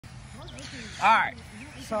All right.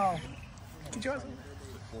 So,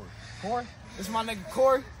 Cory. This is my nigga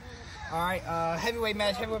Cory. All right. Heavyweight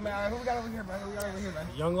match. All right, who we got over here, bro?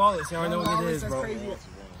 Younglawless. Y'all know what it is, bro. Crazy.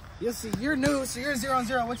 You'll see. You're new, so you're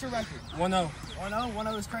 0-0. What's your record? 1-0. 1-0.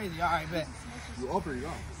 1-0 is crazy. All right, bet. You up or you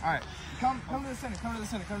down? All right. Come to the center. All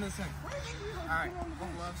right.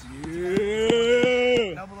 Both gloves.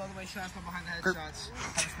 Yeah. Double all the way shots, but behind the head shots.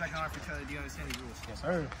 Have respect and honor for each other. Do you understand the rules? Yes,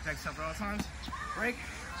 sir. Protect yourself at all times. Break.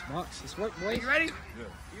 Box. Let's work, boys. You ready? Yeah.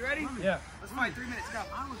 You ready? Yeah. Let's fight. 3 minutes. Go.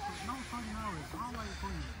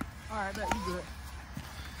 All right, bet. You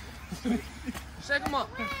good. Shake him up.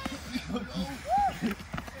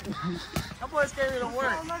 That boy's scared to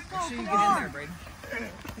work. Make sure you get in there, Brady.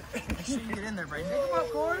 Make sure you get in there, Brady. Pick him up,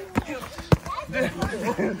 Cory. I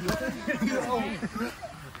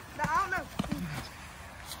don't know.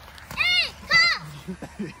 Hey, come!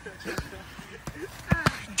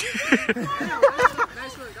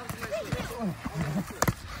 Nice work. That was a nice work.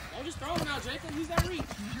 Don't just throw him now, Jacob. Use that reach.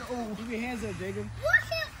 Keep your hands up, Jacob.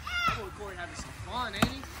 That boy Cory having some fun, ain't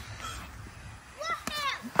he?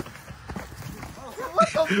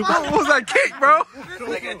 What was that kick, bro? This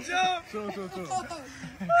nigga jump. Chill.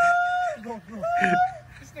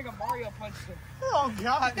 This nigga Mario punched him. Oh,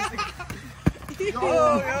 God.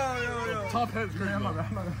 Yo. Top head's crazy. I'm not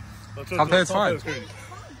bad. Top head's fine. You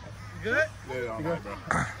good? Yeah, I'm good, bro.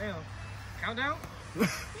 Damn. Countdown?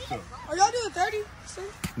 Are y'all doing 30?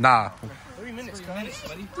 Nah. 3 minutes. 3 minutes,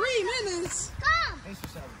 buddy. 3 minutes. Pace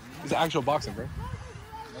yourself. It's actual boxing, bro.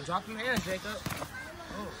 Don't drop them hands, Jacob.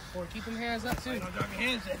 Or keep them hands up, too. Don't drop your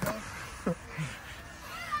hands, Jacob. Oh,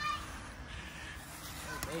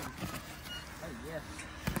 baby. Oh, yeah.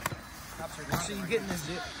 Make sure you getting this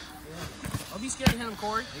shit. Yeah. Don't be scared to hit him,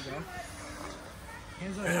 Cory. There you go.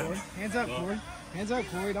 Hands up, Cory. Hands up, Cory. Hands up,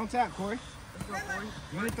 Cory. Don't tap, Cory. Let's go, Cory.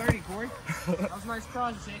 Minute 30, Cory. That was a nice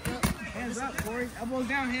cross, Jacob. Hands up, Cory. Elbows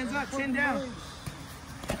down, hands up, chin down.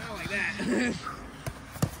 Not like that.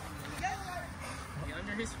 Get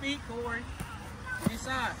under his feet, Cory.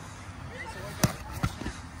 Inside.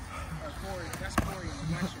 Cory. That's Cory.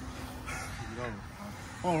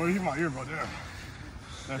 Oh, where's my ear, bro? There.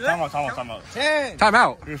 Time out. 10. Time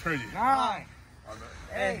out. It was crazy. 9.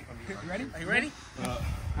 8. You ready? Are you ready? Alright.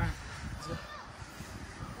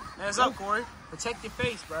 Hands up, Cory. Protect your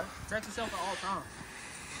face, bro. Protect yourself at all times.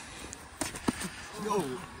 Yo.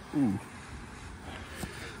 Ooh.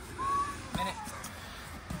 Minute.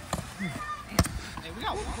 Hey, we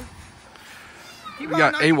got water. We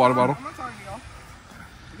got a water bottle. I'm not talking to y'all.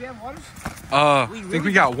 Do we have waters? I think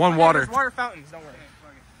we got one water. There's water fountains. Don't worry.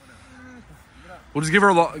 We'll just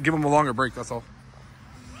give him a longer break. That's all.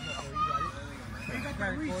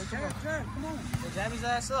 Come on. Jab his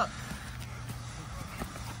ass up.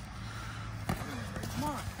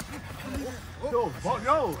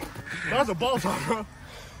 Yo. That's a ball shot, bro.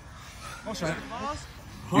 Ball shot.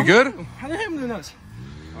 You good? How the hell do nuts?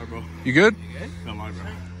 Alright, bro. You good? Yeah, my bro.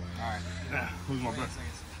 Alright. Yeah, who's my best?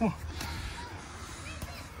 Yeah,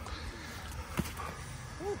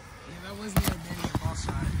 that wasn't even a ball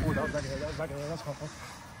shot. Oh, that was back ahead. That's cool.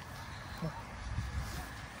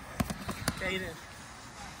 Okay, then.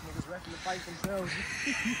 Niggas wrecking the fight themselves.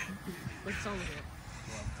 Look at over there.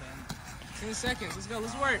 10 seconds. Let's go.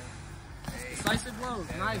 Let's work. Decisive blows.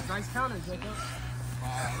 Nice counter, Jacob.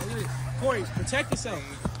 Look at it. Cory, protect yourself.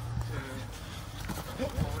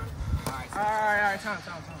 Alright. Time.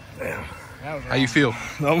 Damn. How you feel?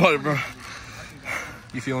 I'm about it, bro.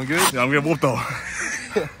 You feeling good? Yeah, I'm getting whooped though.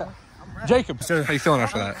 Jacob, how you feeling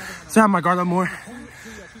after that? So I have my guard up more.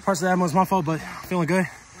 Parts of that was my fault, but feeling good.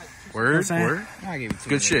 Word. I gave you 2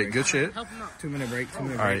 Good shit. Good shit. Help him out. 2 minute break. All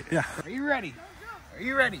right. Yeah. Are you ready?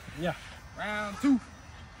 Yeah. Round 2.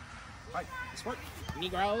 Fight. Let's work.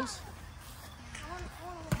 Negroes.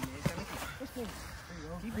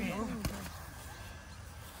 Keep your hands.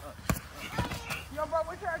 Yo, bro,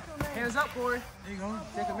 what's your actual name? Hands up, Cory. There you go.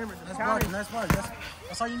 Take a member. That's barking.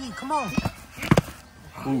 That's all you need. Come on.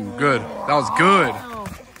 Ooh, good. That was good.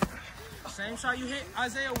 Same shot you hit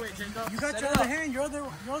Isaiah with, Jacob. You got Set your it other up. hand. Your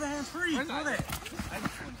other hand free. Where's Throw that?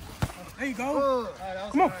 that. There you go.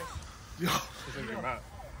 Come on.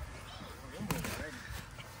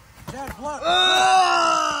 Jack, block.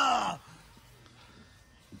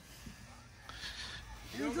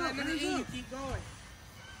 Hands up. Keep going.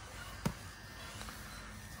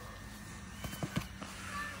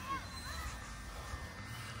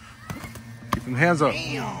 Keep them hands up. God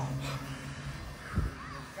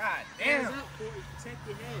damn. Hands up, Cory. Protect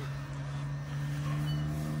your head.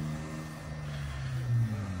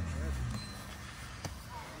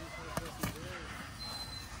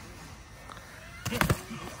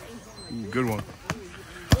 Ooh, good one.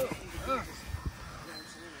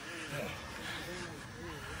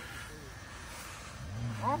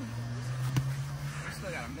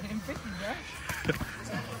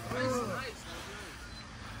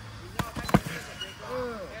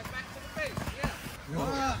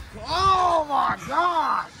 my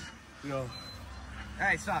gosh. Yo.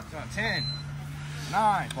 Hey, stop. 10,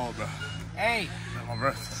 9, Oh, bro. 8, I'm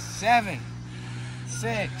rest. 7,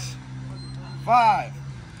 6, 5,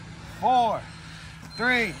 4,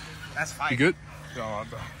 3. That's fight. You good? Yo,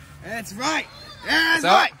 bro. That's right. That's So-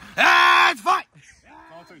 right. That's fight.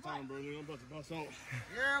 I'll take time, bro. I'm about to bust out.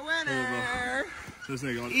 You're a winner. This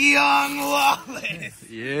nigga on Younglawless.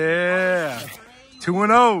 Yeah.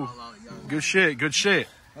 2-0. Good shit. Good shit.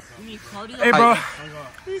 Hey, bro.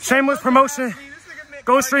 Shameless promotion.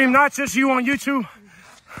 Go stream not just you on YouTube.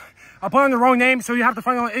 I put on the wrong name, so you have to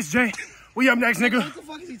find it on SJ. We up next, nigga. What the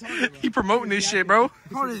fuck is he talking about? He promoting this shit, bro.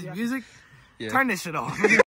 Hold this music. Yeah. Turn this shit off.